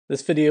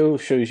This video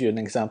shows you an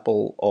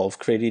example of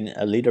creating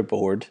a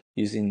leaderboard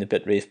using the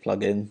Bitrave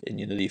plugin in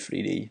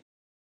Unity3D.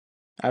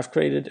 I've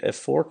created a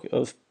fork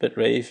of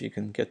Bitrave, you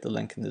can get the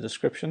link in the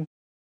description,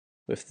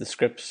 with the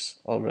scripts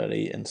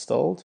already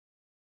installed.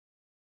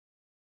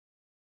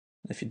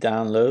 If you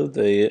download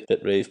the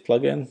Bitrave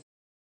plugin,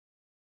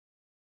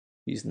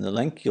 using the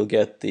link you'll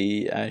get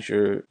the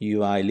Azure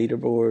UI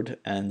leaderboard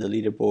and the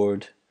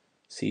leaderboard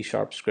C#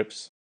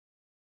 scripts.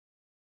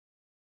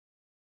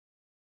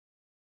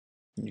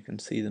 You can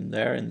see them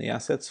there in the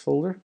assets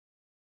folder.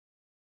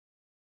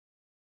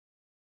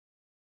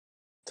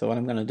 So what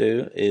I'm going to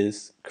do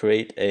is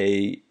create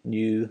a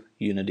new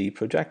Unity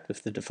project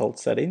with the default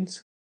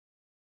settings.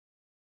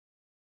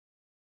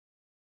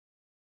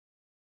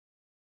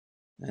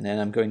 And then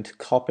I'm going to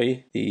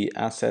copy the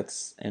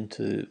assets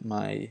into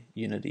my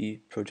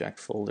Unity project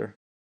folder.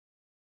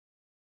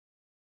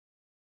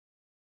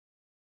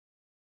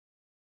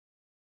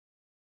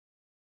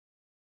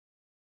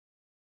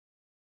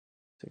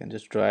 So I can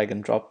just drag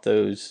and drop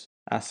those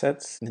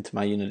assets into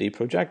my Unity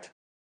project.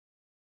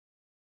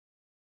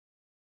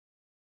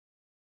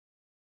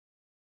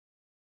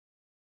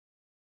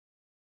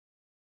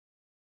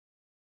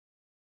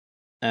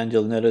 And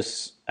you'll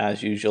notice,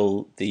 as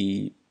usual,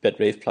 the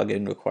Bitrave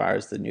plugin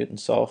requires the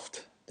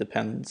Newtonsoft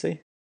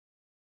dependency.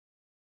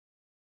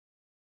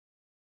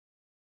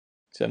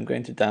 So I'm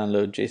going to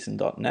download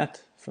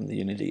json.net from the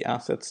Unity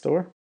Asset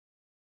Store.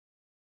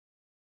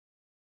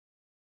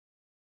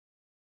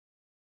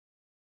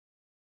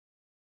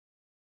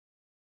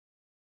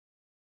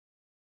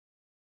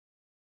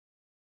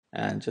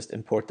 And just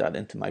import that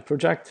into my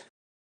project.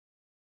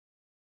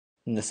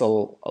 And this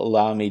will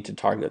allow me to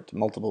target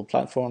multiple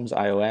platforms,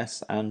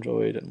 iOS,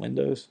 Android, and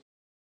Windows.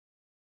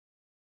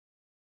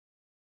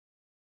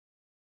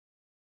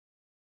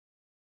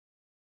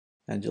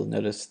 And you'll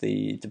notice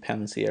the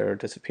dependency error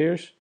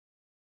disappears.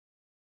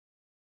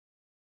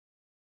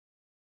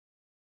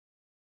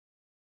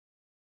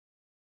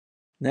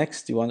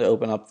 Next, you want to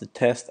open up the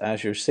test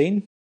Azure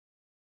scene.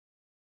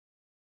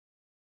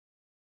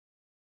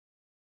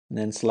 And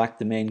then select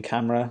the main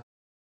camera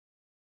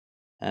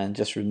and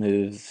just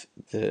remove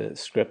the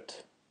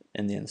script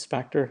in the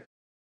inspector.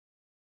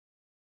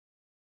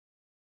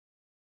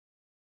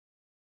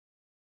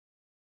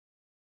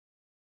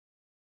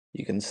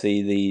 You can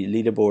see the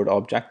leaderboard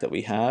object that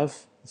we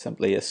have,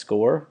 simply a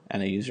score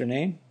and a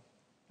username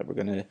that we're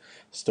going to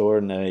store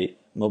in a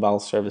mobile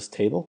service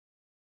table.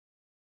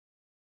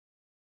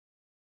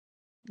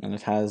 And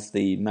it has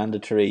the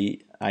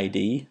mandatory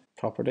ID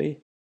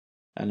property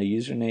and a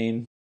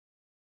username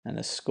and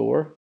a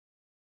score.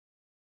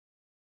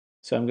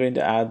 So I'm going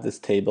to add this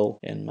table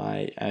in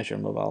my Azure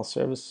mobile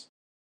service.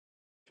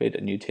 Create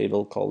a new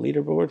table called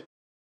leaderboard.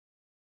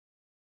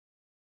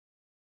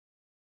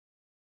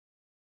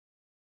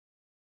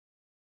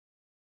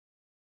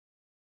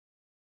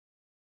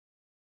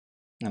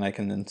 And I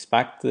can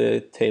inspect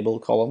the table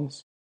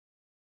columns.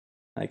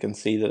 I can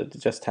see that it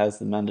just has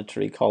the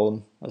mandatory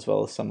column as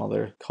well as some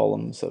other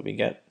columns that we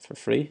get for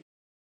free.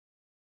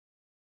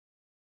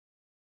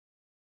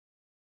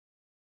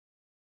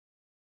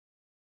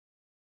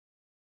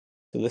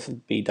 So this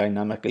will be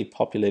dynamically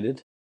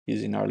populated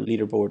using our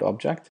leaderboard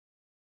object.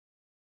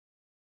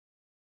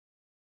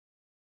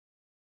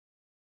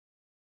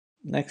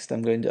 Next,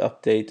 I'm going to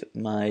update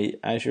my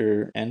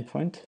Azure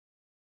endpoint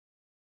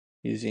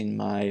using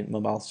my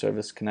mobile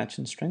service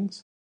connection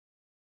strings.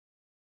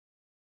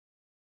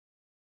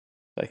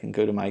 I can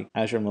go to my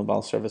Azure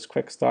Mobile Service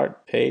Quick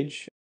Start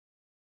page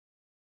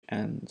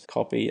and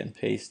copy and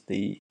paste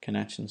the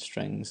connection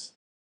strings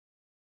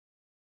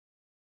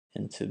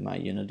into my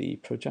Unity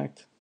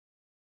project.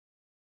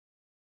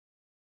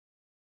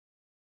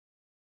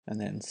 And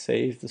then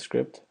save the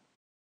script.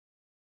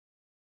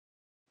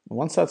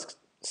 Once that's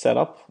set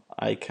up,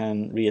 I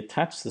can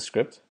reattach the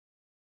script.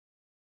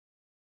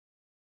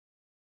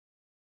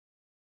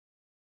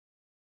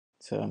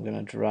 So I'm going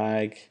to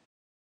drag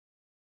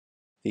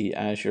the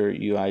Azure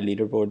UI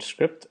leaderboard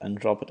script and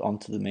drop it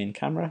onto the main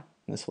camera.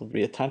 And this will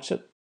reattach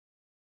it.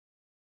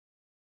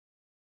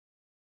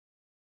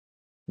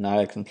 Now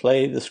I can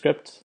play the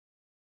script.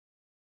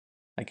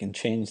 I can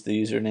change the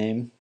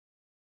username.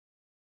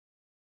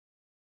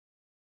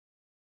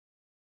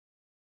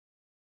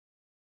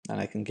 And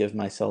I can give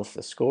myself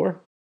a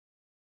score.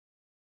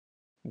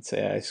 Let's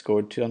say I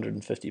scored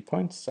 250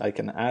 points. I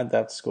can add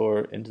that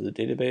score into the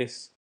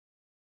database.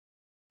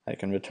 I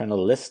can return a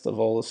list of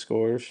all the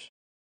scores.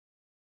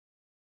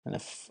 And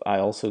if I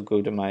also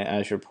go to my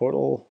Azure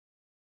portal,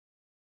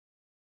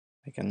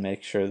 I can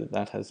make sure that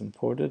that has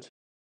imported.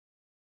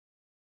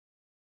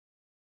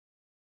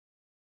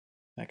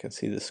 I can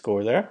see the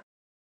score there.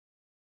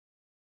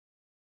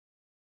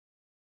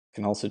 I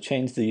can also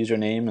change the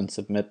username and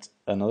submit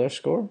another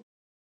score.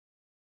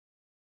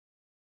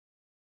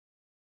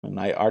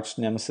 My arch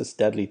nemesis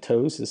Deadly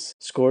Toes has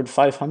scored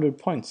 500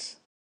 points.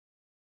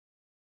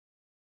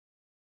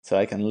 So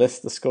I can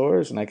list the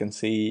scores and I can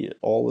see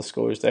all the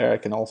scores there. I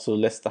can also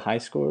list the high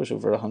scores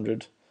over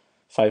 100,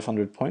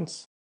 500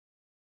 points.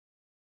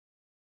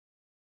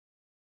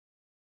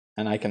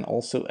 And I can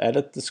also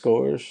edit the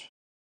scores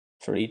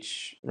for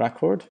each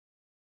record.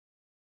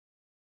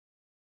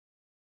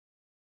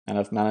 And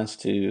I've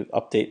managed to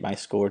update my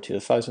score to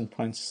 1,000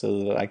 points so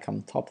that I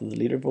come top of the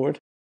leaderboard.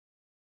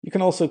 You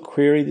can also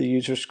query the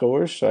user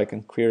scores, so I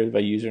can query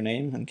by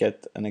username and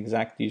get an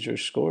exact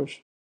user's scores.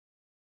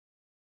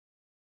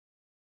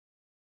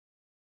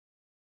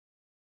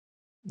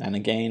 And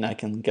again, I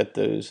can get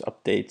those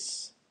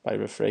updates by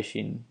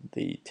refreshing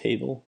the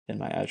table in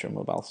my Azure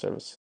mobile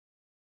service.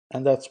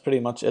 And that's pretty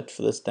much it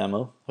for this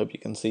demo. Hope you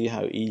can see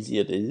how easy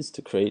it is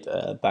to create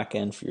a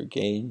backend for your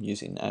game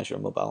using Azure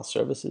mobile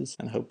services,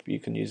 and hope you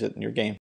can use it in your game.